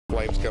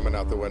flames coming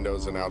out the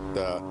windows and out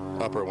the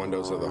upper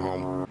windows of the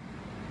home.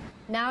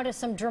 Now to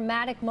some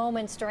dramatic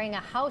moments during a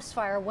house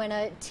fire when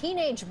a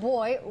teenage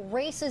boy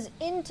races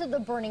into the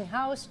burning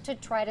house to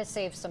try to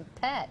save some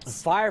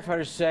pets.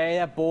 Firefighters say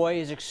that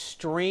boy is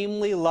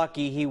extremely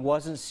lucky he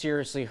wasn't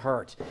seriously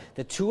hurt.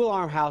 The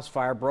two-alarm house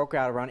fire broke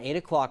out around 8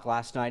 o'clock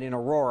last night in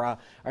Aurora.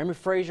 Amy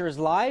Frazier is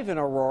live in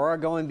Aurora,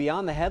 going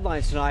beyond the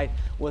headlines tonight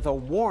with a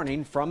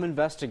warning from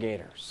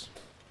investigators.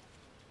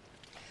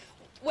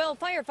 Well,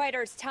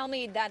 firefighters tell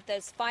me that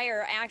this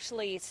fire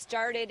actually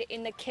started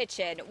in the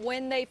kitchen.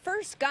 When they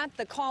first got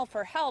the call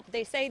for help,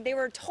 they say they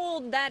were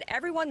told that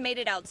everyone made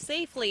it out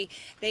safely.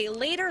 They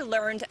later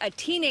learned a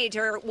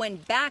teenager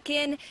went back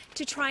in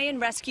to try and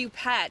rescue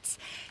pets.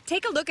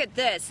 Take a look at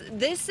this.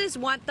 This is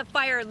what the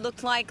fire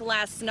looked like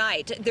last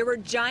night. There were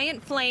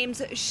giant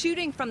flames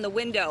shooting from the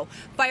window.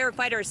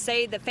 Firefighters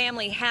say the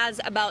family has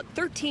about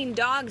 13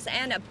 dogs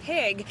and a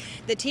pig.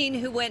 The teen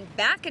who went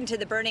back into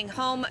the burning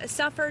home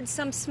suffered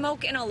some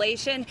smoke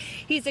inhalation.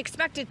 He's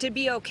expected to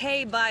be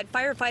okay, but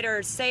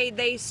firefighters say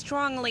they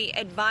strongly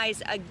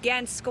advise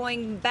against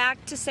going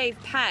back to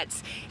save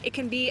pets. It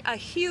can be a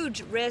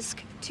huge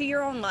risk to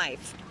your own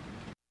life.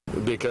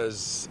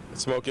 Because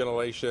smoke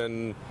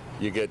inhalation,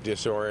 you get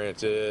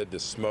disoriented, the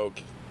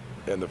smoke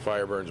and the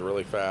fire burns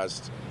really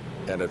fast,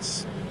 and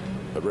it's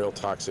a real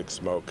toxic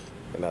smoke,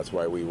 and that's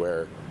why we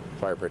wear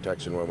fire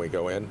protection when we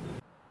go in.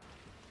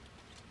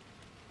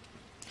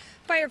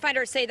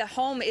 Firefighters say the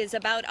home is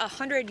about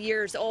 100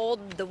 years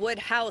old. The wood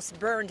house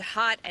burned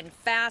hot and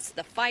fast.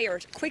 The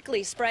fire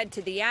quickly spread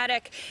to the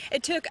attic.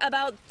 It took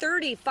about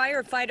 30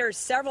 firefighters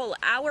several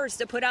hours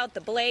to put out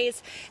the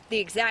blaze. The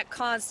exact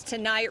cause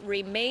tonight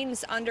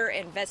remains under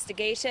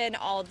investigation,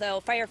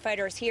 although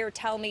firefighters here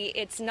tell me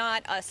it's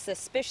not a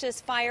suspicious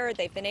fire.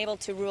 They've been able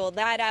to rule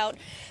that out.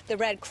 The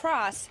Red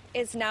Cross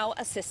is now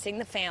assisting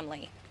the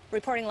family.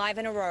 Reporting live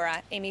in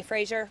Aurora, Amy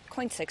Frazier,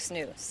 KOIN 6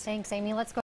 News. Thanks, Amy. Let's go.